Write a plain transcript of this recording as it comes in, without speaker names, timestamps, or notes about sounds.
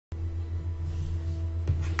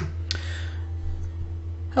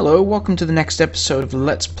Hello, welcome to the next episode of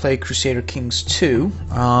Let's Play Crusader Kings 2.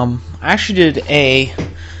 I actually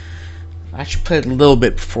played a little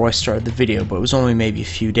bit before I started the video, but it was only maybe a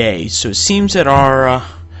few days. So it seems that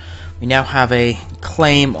we now have a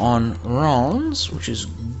claim on Reims, which is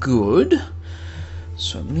good.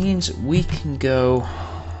 So it means we can go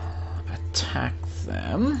attack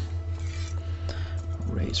them.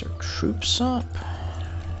 Raise our troops up.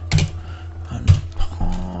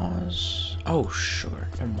 Unpause. Oh, sure.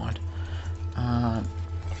 Never mind.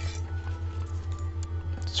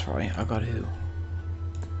 Sorry, I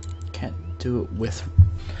can't do it with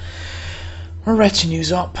our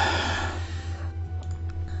retinues up.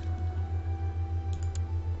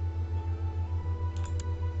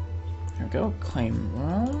 There we go. Claim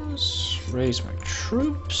Reims. Raise my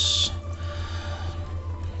troops.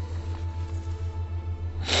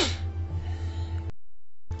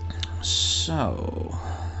 So,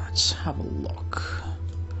 let's have a look.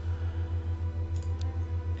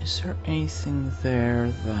 Is there anything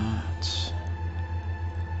there that...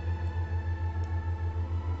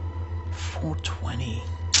 420.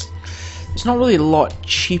 There's not really a lot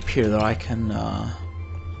cheap here that I can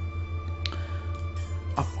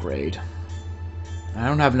upgrade. I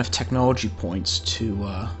don't have enough technology points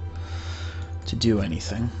to do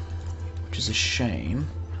anything, which is a shame.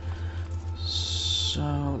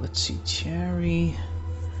 So let's see, Thierry,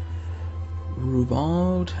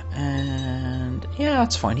 Rubald, and yeah,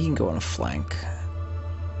 that's fine. He can go on a flank.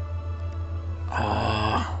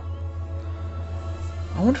 I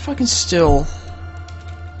wonder if I can still.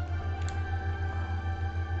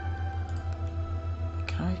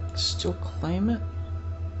 Can I still claim it?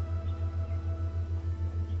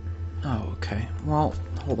 Oh, okay. Well,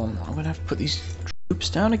 hold on. I'm gonna have to put these troops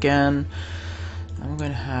down again. I'm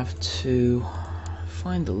gonna have to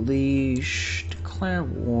find the liege, declare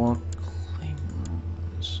war, claim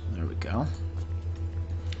Reims. There we go.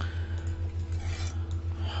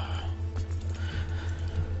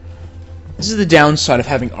 This is the downside of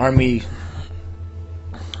having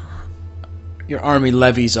your army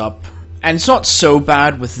levies up. And it's not so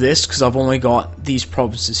bad with this, because I've only got these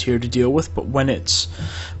provinces here to deal with, but when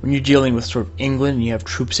you're dealing with sort of England and you have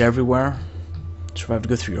troops everywhere, so I have to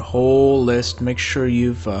go through your whole list, make sure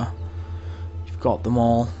you've got them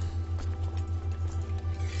all.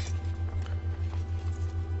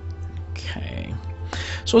 Okay.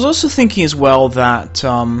 So I was also thinking as well that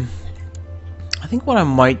I think what I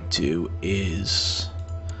might do is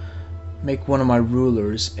make one of my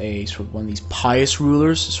rulers a sort of one of these pious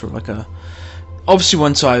rulers, sort of like a. Obviously,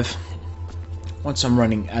 once I'm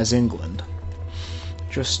running as England,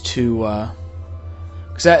 just to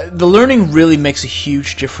because the learning really makes a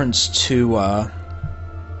huge difference to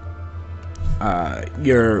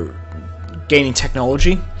your gaining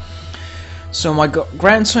technology. So my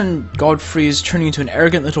grandson Godfrey is turning into an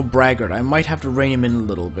arrogant little braggart. I might have to rein him in a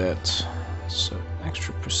little bit. So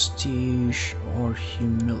extra prestige or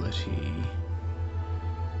humility.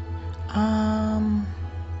 There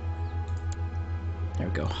we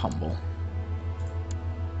go, humble.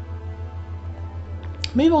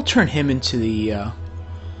 Maybe I'll turn him into the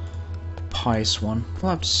pious one. We'll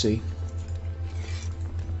have to see.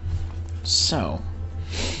 So,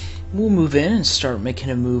 we'll move in and start making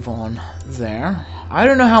a move on there. I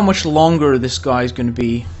don't know how much longer this guy's going to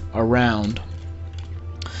be around,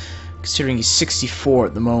 considering he's 64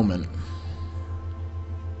 at the moment.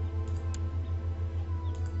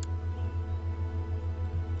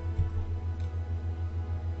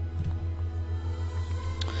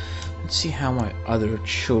 Let's see how my other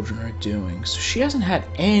children are doing. So she hasn't had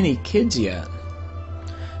any kids yet.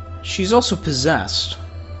 She's also possessed.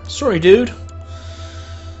 Sorry, dude.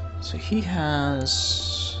 So he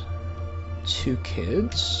has 2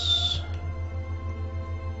 kids.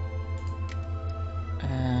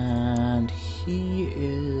 And he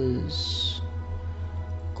is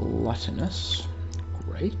gluttonous.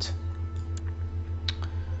 Great.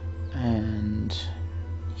 And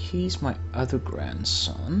he's my other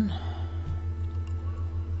grandson.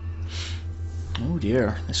 Oh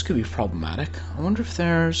dear, this could be problematic. I wonder if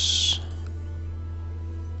there's...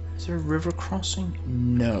 Is there a river crossing?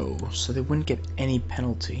 No, so they wouldn't get any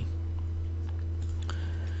penalty.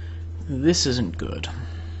 This isn't good.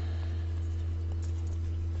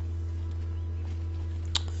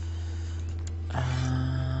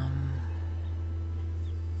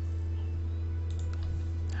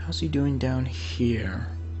 How's he doing down here?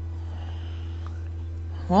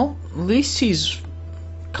 Well, at least he's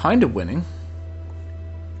kind of winning.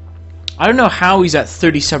 I don't know how he's at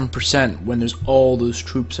 37% when there's all those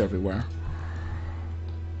troops everywhere.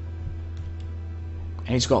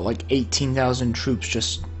 And he's got like 18,000 troops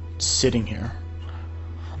just sitting here.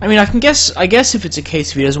 I mean, I guess if it's a case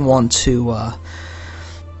if he doesn't want to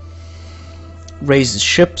raise his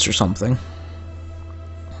ships or something.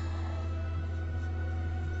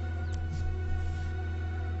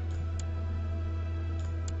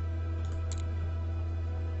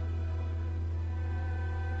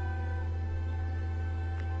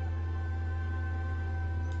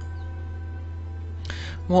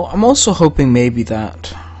 Well, I'm also hoping maybe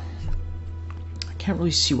that I can't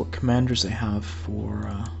really see what commanders they have for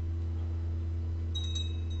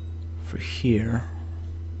here.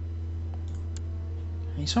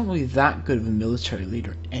 He's not really that good of a military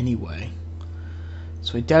leader anyway,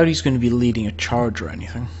 so I doubt he's going to be leading a charge or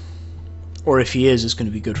anything. Or if he is, it's going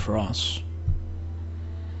to be good for us.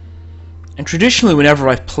 And traditionally, whenever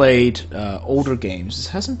I've played older games, this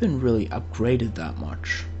hasn't been really upgraded that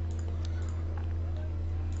much.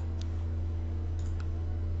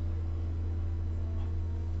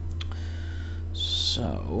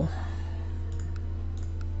 So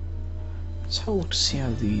let's have a look to see how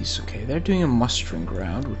these. Okay, they're doing a mustering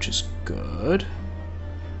ground, which is good.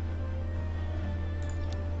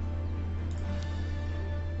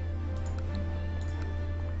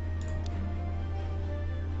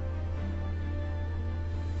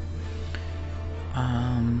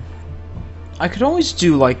 I could always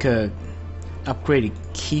do like a upgraded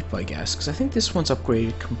keep, I guess, because I think this one's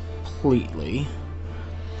upgraded completely.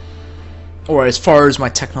 Or as far as my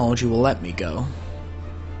technology will let me go.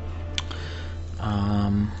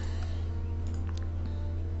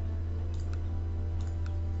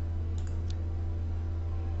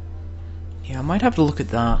 Yeah, I might have to look at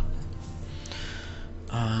that.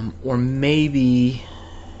 Or maybe...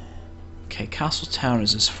 Okay, Castle Town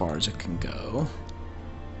is as far as it can go.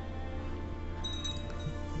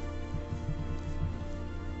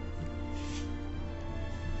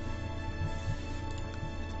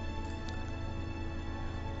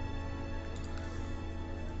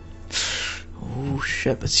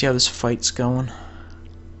 Shit, let's see how this fight's going.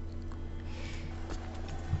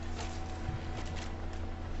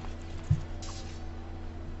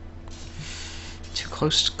 Too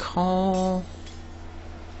close to call.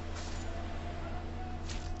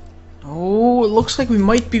 Oh, it looks like we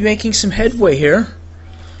might be making some headway here.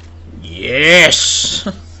 Yes!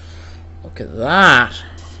 Look at that.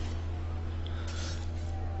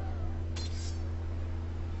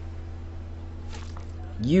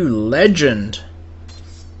 You legend.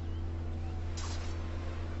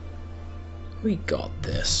 We got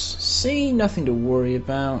this. See, nothing to worry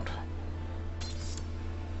about.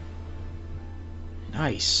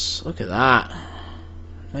 Nice. Look at that.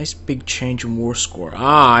 Nice big change in war score.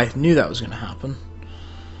 Ah, I knew that was going to happen.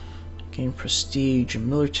 Gain prestige and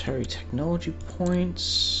military technology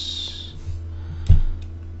points.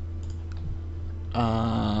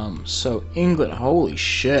 So England, holy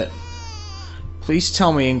shit. Please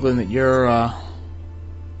tell me, England, that you're,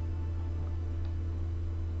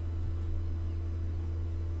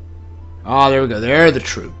 Ah, there we go. There are the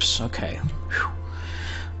troops. Okay. Whew.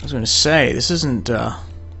 I was going to say this isn't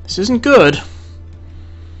good.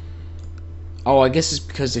 Oh, I guess it's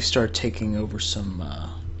because they started taking over some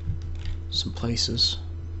places.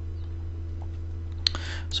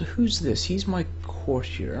 So who's this? He's my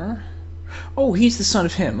courtier. Oh, he's the son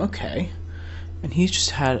of him. Okay, and he's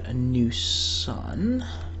just had a new son.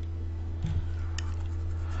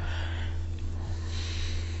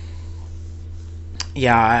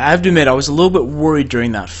 Yeah, I have to admit I was a little bit worried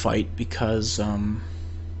during that fight because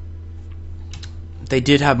they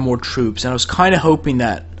did have more troops, and I was kind of hoping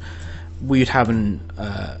that we'd have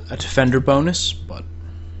a defender bonus, but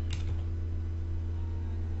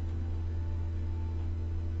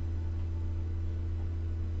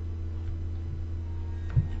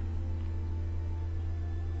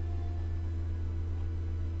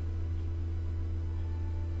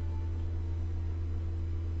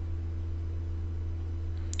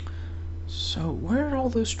so where did all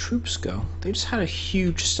those troops go? They just had a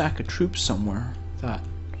huge stack of troops somewhere that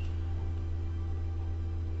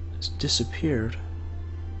has disappeared.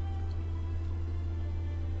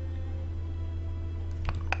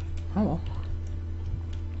 Oh well.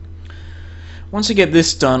 Once I get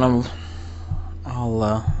this done,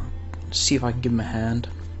 I'll see if I can give him a hand.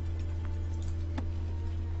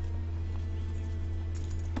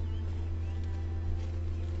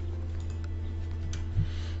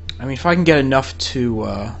 I mean, if I can get enough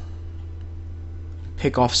to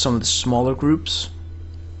pick off some of the smaller groups,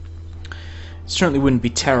 it certainly wouldn't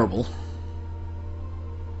be terrible.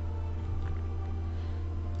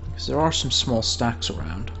 Because there are some small stacks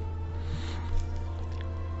around.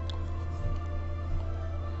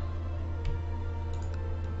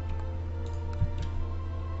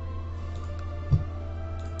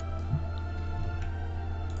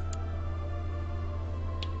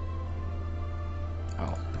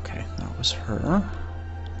 Okay, that was her.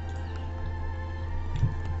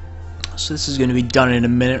 So this is going to be done in a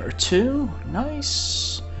minute or two.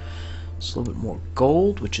 Nice. It's a little bit more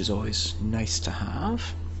gold, which is always nice to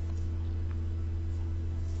have.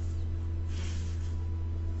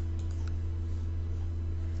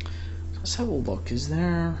 Let's have a look. Is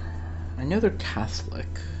there... I know they're Catholic.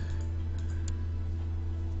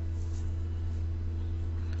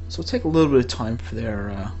 So it'll take a little bit of time for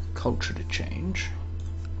their culture to change.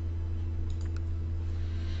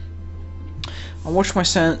 I watched my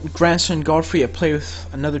grandson Godfrey play with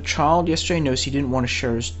another child yesterday. Noticed he didn't want to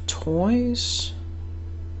share his toys.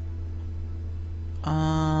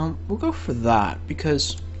 We'll go for that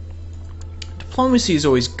because diplomacy is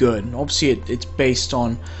always good. Obviously, it's based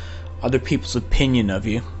on other people's opinion of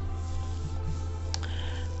you.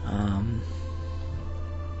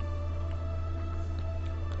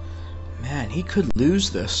 Man, he could lose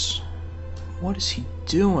this. What is he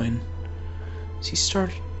doing? Is he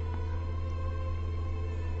started?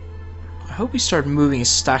 I hope he started moving his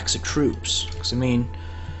stacks of troops, because I mean,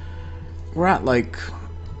 we're at like,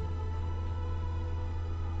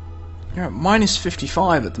 you're at minus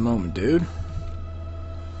 55 at the moment, dude.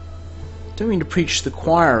 Don't mean to preach to the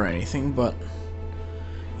choir or anything, but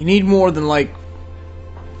you need more than like,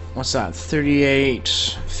 what's that,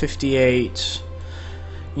 38, 58,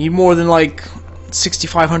 you need more than like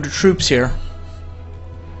 6,500 troops here.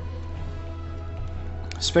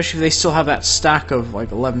 Especially if they still have that stack of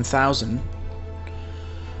like 11,000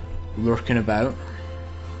 lurking about.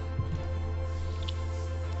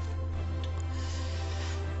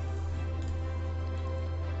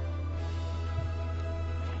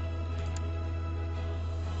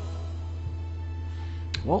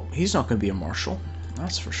 Well, he's not going to be a marshal,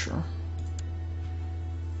 that's for sure.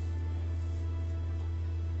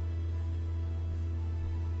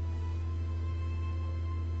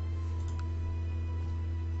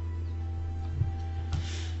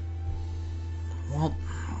 Well,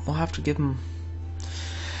 we'll have to give him...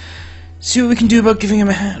 see what we can do about giving him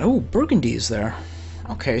a hand. Oh, Burgundy is there.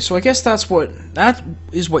 Okay, so I guess that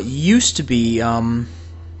is what used to be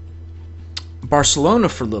Barcelona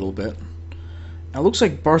for a little bit. Now it looks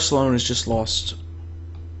like Barcelona's just lost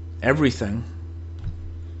everything.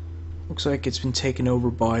 Looks like it's been taken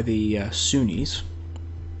over by the Sunnis.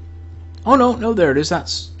 Oh no, there it is.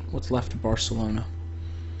 That's what's left of Barcelona.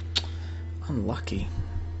 Unlucky.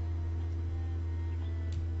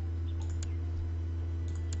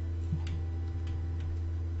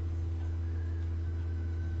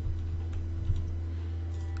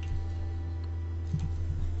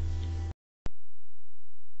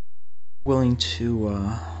 Willing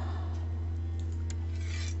to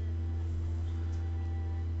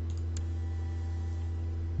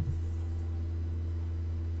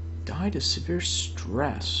died of severe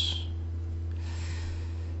stress.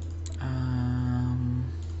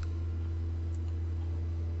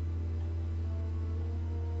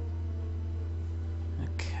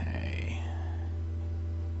 Okay.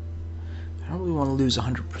 I don't really want to lose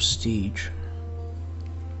 100 prestige.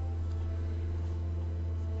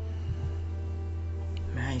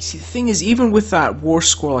 Man, you see, the thing is, even with that war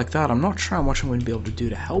score like that, I'm not sure how much I'm going to be able to do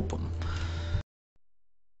to help him.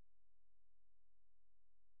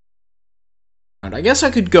 And I guess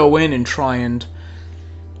I could go in and try and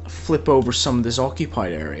flip over some of this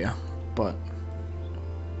occupied area, but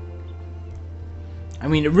I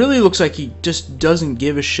mean, it really looks like he just doesn't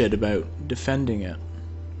give a shit about defending it.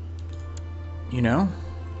 You know?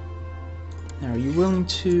 Now, are you willing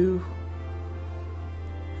to...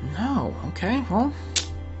 No. Okay, well...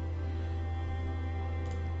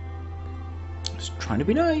 just trying to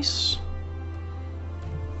be nice.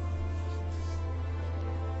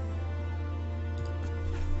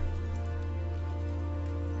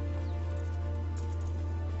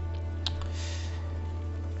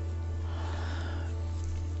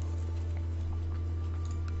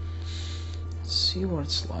 See what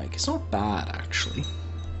it's like. It's not bad, actually.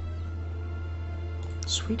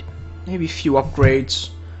 Sweet. Maybe a few upgrades.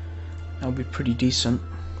 That'll be pretty decent.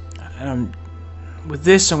 With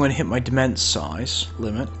this, I'm going to hit my dement size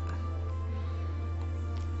limit.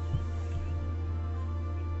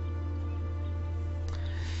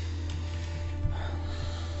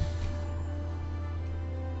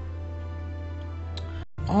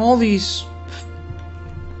 All these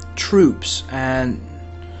troops and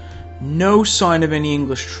no sign of any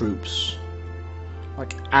English troops,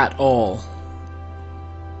 like at all.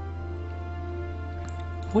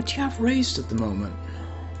 What do you have raised at the moment?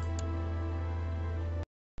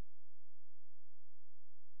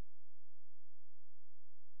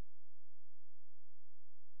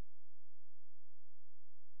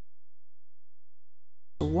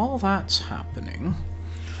 while that's happening,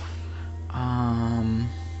 I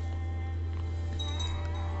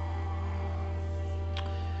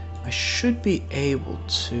should be able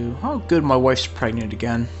to... Oh, good, my wife's pregnant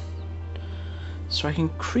again. So I can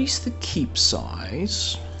increase the keep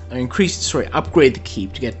size. Upgrade the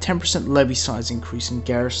keep to get 10% levy size increase and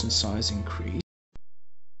garrison size increase.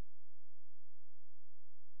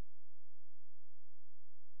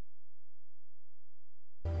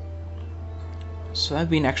 So that'd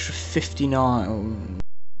be an extra 60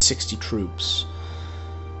 troops.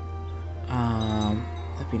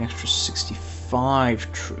 That'd be an extra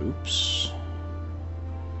 65 troops.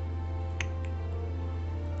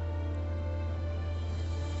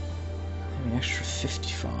 That'd be an extra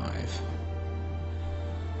 55.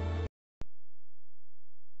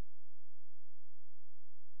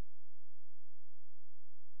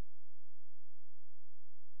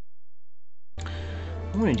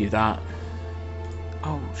 I'm gonna do that.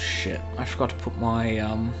 Oh shit, I forgot to put my,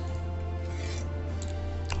 I'll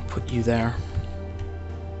put you there.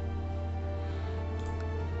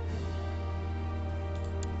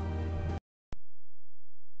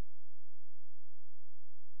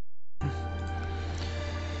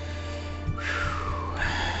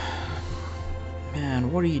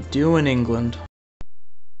 Man, what are you doing, England?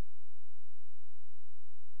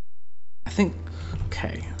 I think,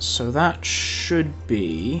 okay, so that should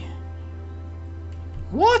be...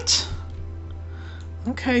 What?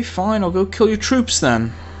 Okay, fine, I'll go kill your troops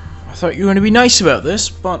then. I thought you were going to be nice about this,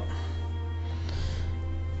 but...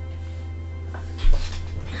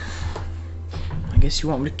 I guess you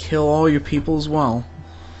want me to kill all your people as well.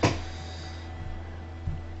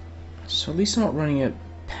 So at least I'm not running a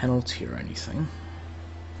penalty or anything.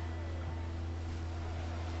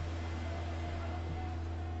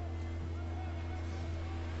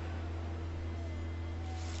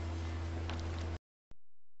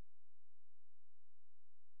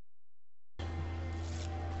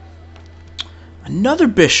 Another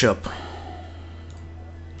bishop.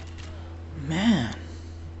 Man.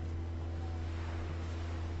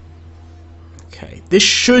 Okay, this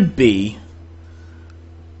should be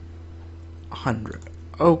 100.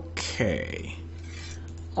 Okay.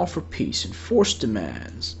 Offer peace, enforce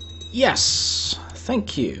demands. Yes,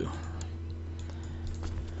 thank you.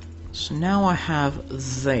 So now I have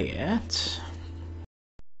that.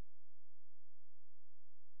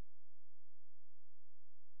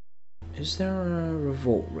 Is there a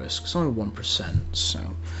revolt risk? It's only 1%, so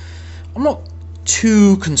I'm not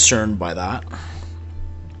too concerned by that.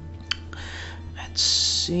 Let's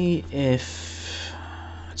see if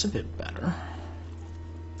it's a bit better.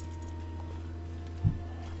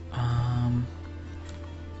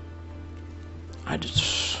 I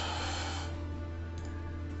just...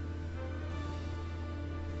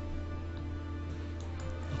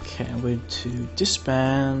 Okay, I'm going to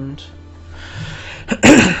disband.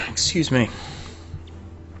 Excuse me.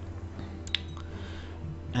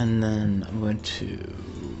 And then I'm going to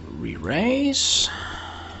re-raise.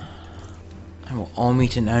 And we'll all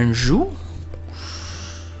meet in Anjou.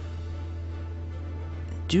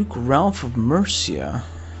 Duke Ralph of Mercia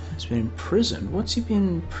has been imprisoned. What's he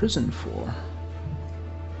been imprisoned for?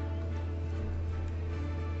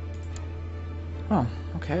 Oh,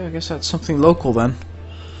 okay, I guess that's something local then.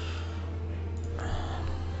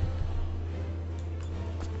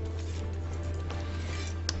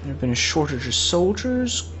 There's been a shortage of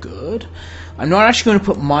soldiers. Good. I'm not actually going to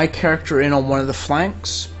put my character in on one of the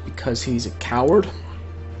flanks because he's a coward,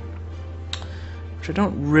 which I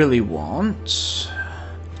don't really want.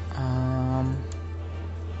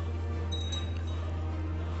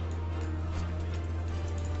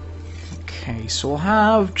 Okay, so we'll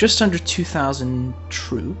have just under 2,000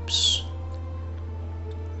 troops.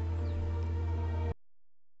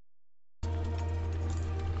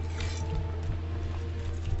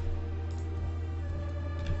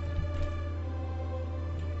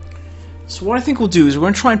 So what I think we'll do is we're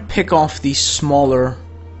going to try and pick off these smaller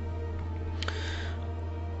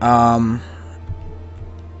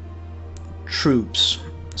troops,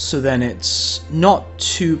 so then it's not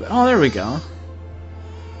too... Oh, there we go.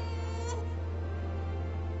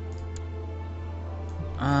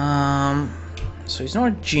 So he's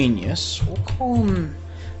not a genius. We'll call him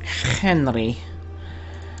Henry.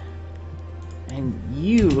 And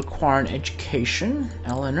you require an education,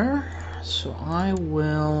 Eleanor. So I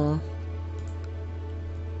will...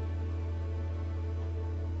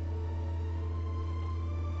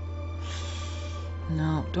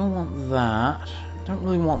 No, don't want that. Don't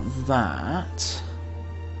really want that.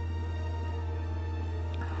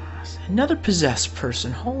 Another possessed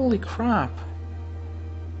person. Holy crap.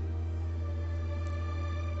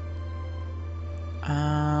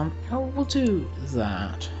 Oh, we'll do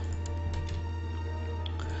that.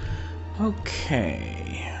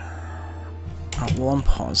 Okay. We'll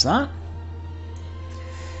unpause that.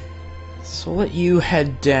 So I'll let you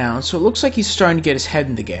head down. So it looks like he's starting to get his head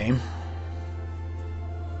in the game.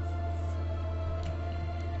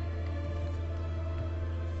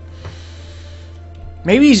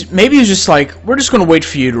 Maybe he's just like, we're just gonna wait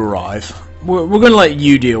for you to arrive. We're gonna let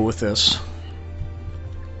you deal with this.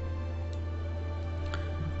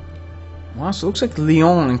 Wow, so it looks like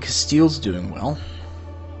Leon and Castile's doing well.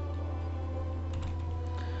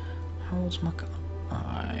 How old's my guy?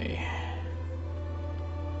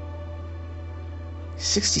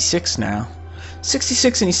 66 now.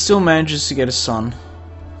 66, and he still manages to get a son.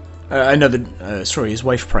 Sorry, his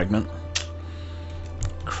wife pregnant.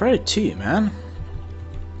 Credit to you, man.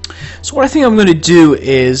 So what I think I'm going to do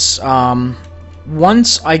is,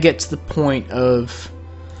 once I get to the point of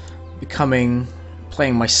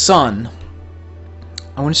playing my son,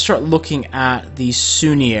 I want to start looking at these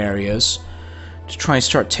Sunni areas to try and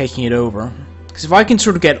start taking it over. Because if I can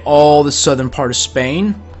sort of get all the southern part of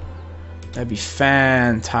Spain, that'd be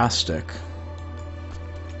fantastic.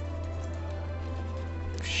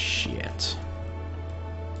 Shit.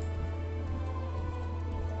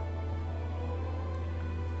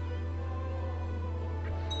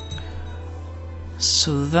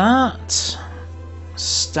 So that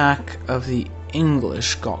stack of the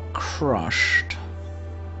English got crushed.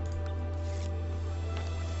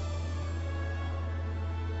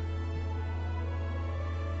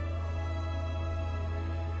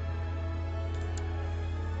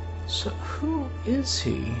 So who is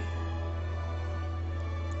he?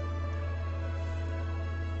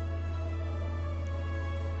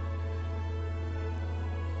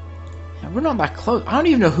 Yeah, we're not that close. I don't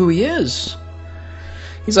even know who he is.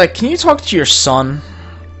 He's like, can you talk to your son?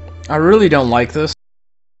 I really don't like this.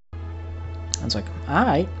 I was like,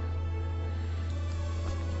 alright.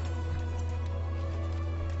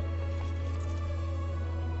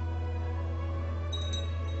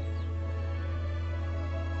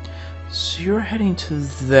 So you're heading to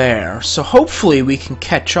there. So hopefully we can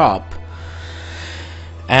catch up.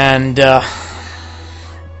 And,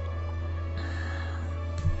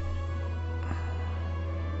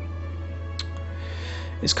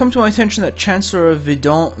 it's come to my attention that Chancellor of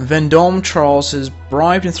Vendôme Charles has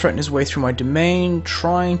bribed and threatened his way through my domain,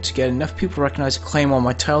 trying to get enough people to recognize a claim on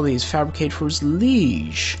my title that he has fabricated for his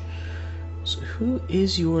liege. So who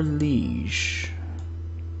is your liege?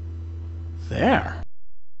 There.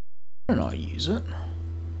 I don't know how to use it.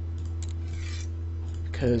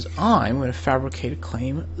 Because I'm going to fabricate a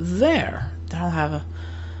claim there. Then I'll have a...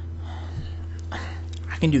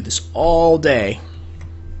 I can do this all day.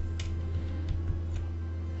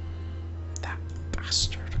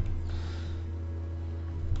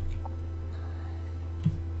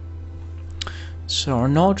 So our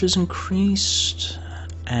knowledge is increased,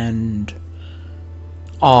 and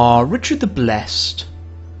Richard the Blessed.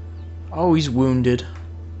 Oh, he's wounded.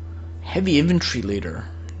 Heavy infantry leader,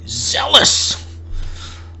 zealous.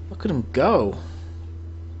 Look at him go.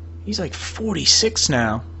 He's like 46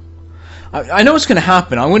 now. I know what's going to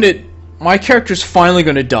happen. My character's finally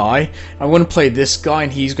going to die. I want to play this guy,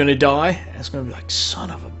 and he's going to die. And it's going to be like,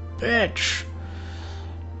 son of a bitch.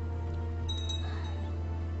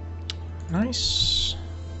 Nice.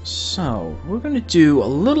 So, we're going to do a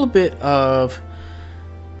little bit of...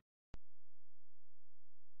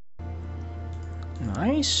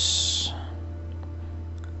 Nice.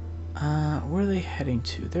 Where are they heading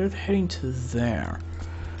to? They're heading to there.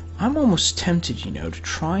 I'm almost tempted, you know, to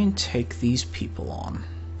try and take these people on.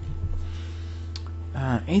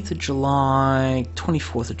 8th of July,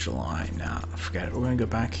 24th of July. Nah, forget it. We're going to go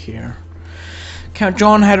back here. Count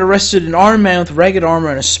John had arrested an armed man with ragged armor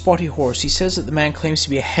and a spotty horse. He says that the man claims to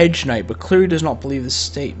be a hedge knight, but clearly does not believe this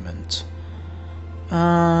statement.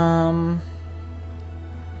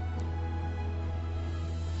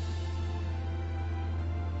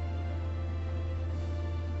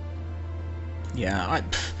 Yeah,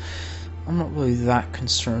 I'm not really that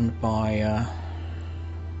concerned by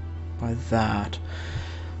that.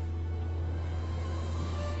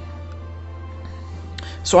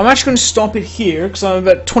 So I'm actually going to stop it here, because I'm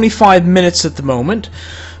about 25 minutes at the moment.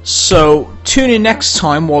 So tune in next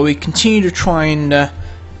time while we continue to try and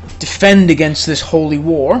defend against this holy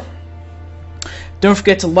war. Don't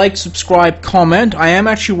forget to like, subscribe, comment. I am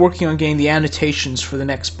actually working on getting the annotations for the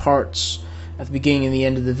next parts at the beginning and the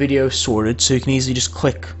end of the video sorted, so you can easily just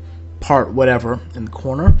click part whatever in the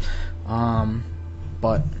corner.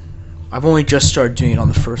 But I've only just started doing it on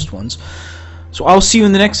the first ones. So I'll see you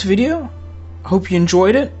in the next video. Hope you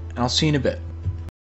enjoyed it, and I'll see you in a bit.